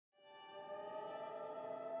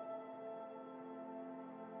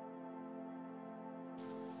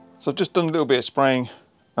So I've just done a little bit of spraying.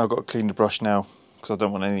 I've got to clean the brush now because I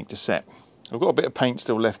don't want anything to set. I've got a bit of paint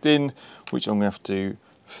still left in, which I'm going to have to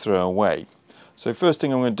throw away. So first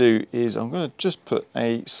thing I'm going to do is I'm going to just put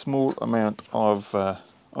a small amount of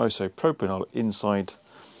isopropanol inside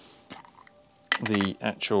the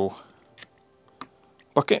actual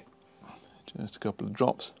bucket, just a couple of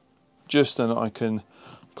drops, just so that I can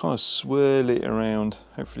kind of swirl it around.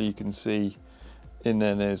 Hopefully you can see in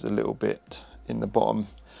there there's a little bit in the bottom.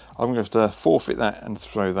 I'm going to have to forfeit that and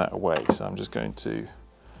throw that away, so I'm just going to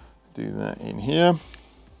do that in here.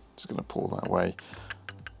 Just going to pull that away.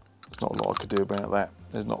 There's not a lot I could do about that.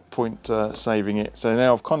 There's not point saving it. So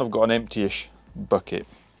now I've kind of got an empty-ish bucket.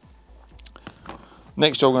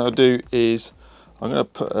 Next job I'm going to do is I'm going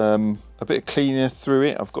to put a bit of cleaner through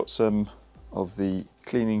it. I've got some of the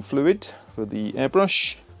cleaning fluid for the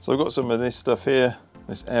airbrush. So I've got some of this stuff here,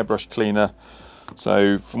 this airbrush cleaner.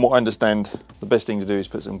 So from what I understand, the best thing to do is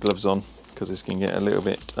put some gloves on, because this can get a little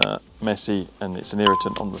bit messy and it's an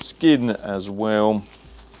irritant on the skin as well.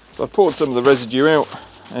 So I've poured some of the residue out,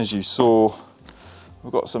 as you saw.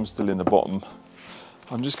 I've got some still in the bottom.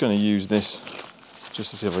 I'm just going to use this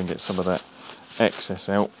just to see if I can get some of that excess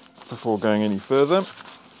out before going any further.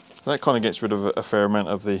 So that kind of gets rid of a fair amount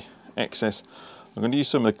of the excess. I'm going to use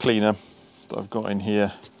some of the cleaner that I've got in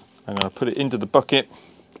here. I'm going to put it into the bucket,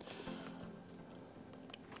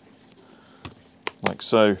 like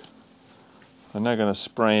so. I'm now going to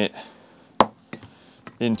spray it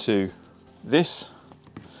into this,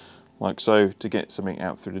 like so, to get something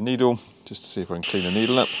out through the needle, just to see if I can clean the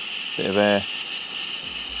needle up. Bit of air,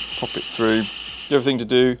 pop it through. The other thing to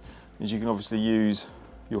do is you can obviously use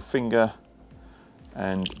your finger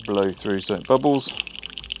and blow through so it bubbles.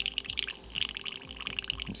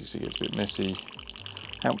 As you see, it gets a bit messy.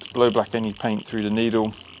 Helps blow back any paint through the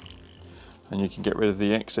needle, and you can get rid of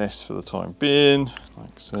the excess for the time being,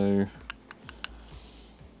 like so.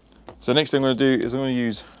 So next thing I'm going to do is I'm going to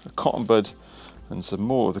use a cotton bud and some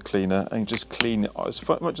more of the cleaner and just clean it as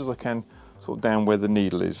much as I can, sort of down where the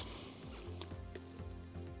needle is.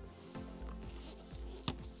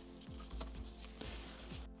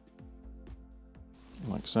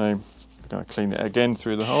 Like so. I'm going to clean it again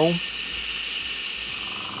through the hole.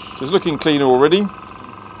 So it's looking cleaner already.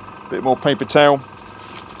 Bit more paper towel.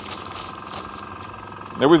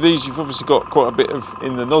 Now with these, you've obviously got quite a bit of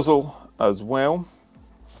in the nozzle as well.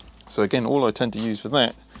 So again, all I tend to use for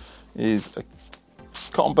that is a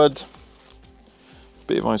cotton bud, a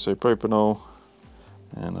bit of isopropanol,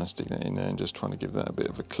 and I stick that in there and just trying to give that a bit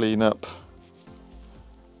of a clean up.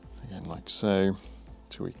 Again, like so,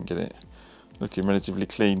 till we can get it looking relatively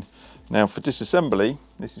clean. Now for disassembly,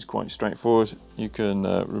 this is quite straightforward. You can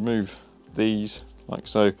remove these like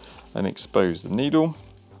so and expose the needle,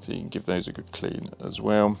 so you can give those a good clean as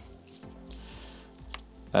well.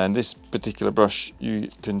 And this particular brush, you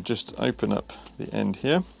can just open up the end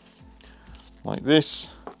here like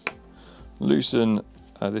this, loosen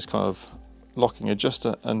this kind of locking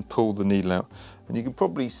adjuster and pull the needle out. And you can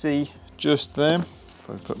probably see just there, if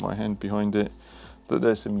I put my hand behind it, that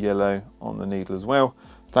there's some yellow on the needle as well.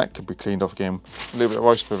 That could be cleaned off again. A little bit of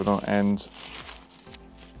isopropanol and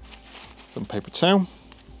some paper towel.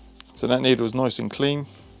 So that needle is nice and clean.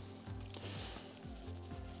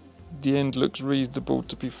 The end looks reasonable,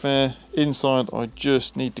 to be fair. Inside, I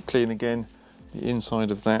just need to clean again the inside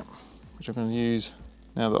of that, which I'm going to use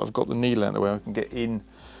now that I've got the needle out of the way. I can get in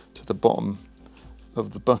to the bottom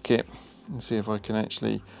of the bucket and see if I can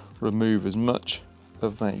actually remove as much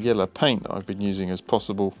of that yellow paint that I've been using as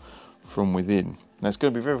possible from within. Now it's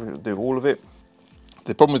going to be very difficult to do all of it.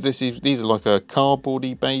 The problem with this is these are like a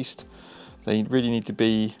cardboardy based. They really need to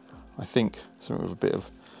be, I think, something with a bit of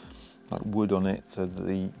like wood on it, so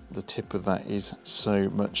that the tip of that is so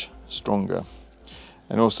much stronger.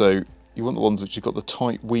 And also you want the ones which have got the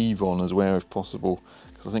tight weave on as well if possible,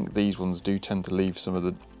 because I think these ones do tend to leave some of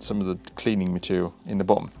the cleaning material in the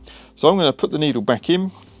bottom. So I'm going to put the needle back in.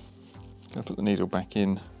 I'm going to put the needle back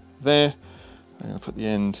in there. I'm going to put the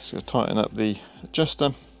end, just going to tighten up the adjuster.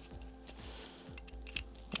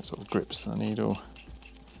 That sort of grips the needle.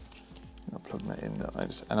 I'm going to plug that in there,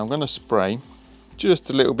 and I'm going to spray just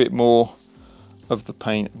a little bit more of the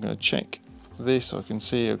paint. I'm going to check this. I can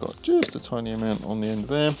see I've got just a tiny amount on the end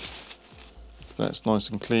there. So that's nice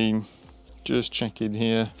and clean. Just check in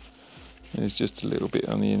here. There's just a little bit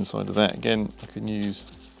on the inside of that. Again, I can use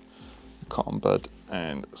a cotton bud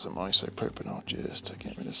and some isopropanol just to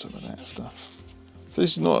get rid of some of that stuff. So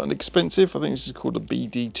this is not an expensive. I think this is called a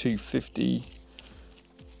BD-130.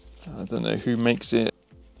 I don't know who makes it.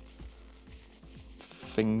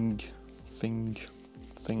 Thing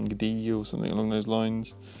D or something along those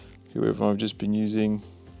lines. Whoever I've just been using.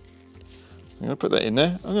 I'm going to put that in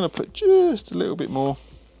there. I'm going to put just a little bit more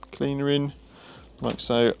cleaner in, like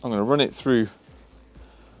so. I'm going to run it through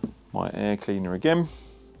my air cleaner again.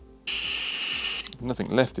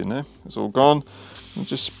 Nothing left in there, it's all gone. And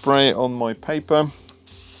just spray it on my paper.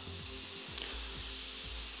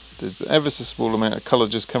 There's ever so small amount of colour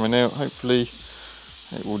just coming out. Hopefully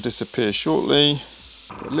it will disappear shortly.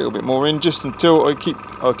 Put a little bit more in, just until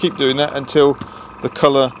I'll keep doing that until the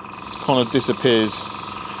colour kind of disappears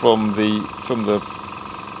from the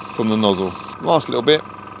nozzle. Last little bit,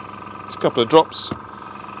 just a couple of drops.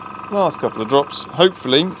 Last couple of drops.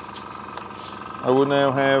 Hopefully I will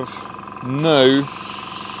now have no. You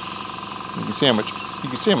can see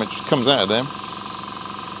how much comes out of there.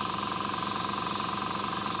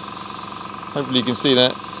 Hopefully you can see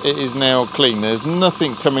that it is now clean. There's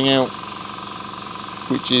nothing coming out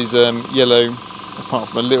which is yellow, apart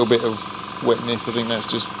from a little bit of wetness. I think that's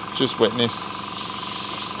just wetness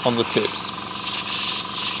on the tips.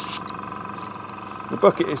 The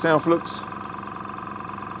bucket itself looks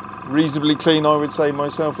reasonably clean, I would say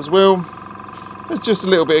myself as well. There's just a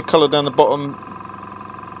little bit of colour down the bottom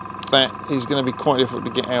that is going to be quite difficult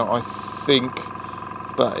to get out, I think,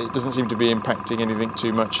 but it doesn't seem to be impacting anything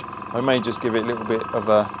too much. I may just give it a little bit of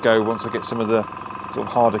a go once I get some of the sort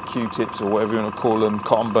of harder Q-tips or whatever you want to call them,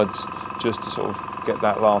 cotton buds, just to sort of get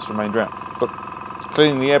that last remainder out. But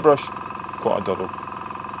cleaning the airbrush, quite a doddle.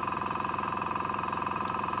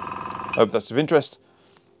 Hope that's of interest.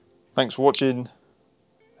 Thanks for watching,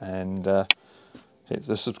 and hit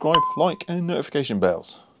the subscribe, like and notification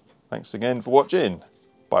bells. Thanks again for watching.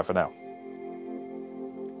 Bye for now.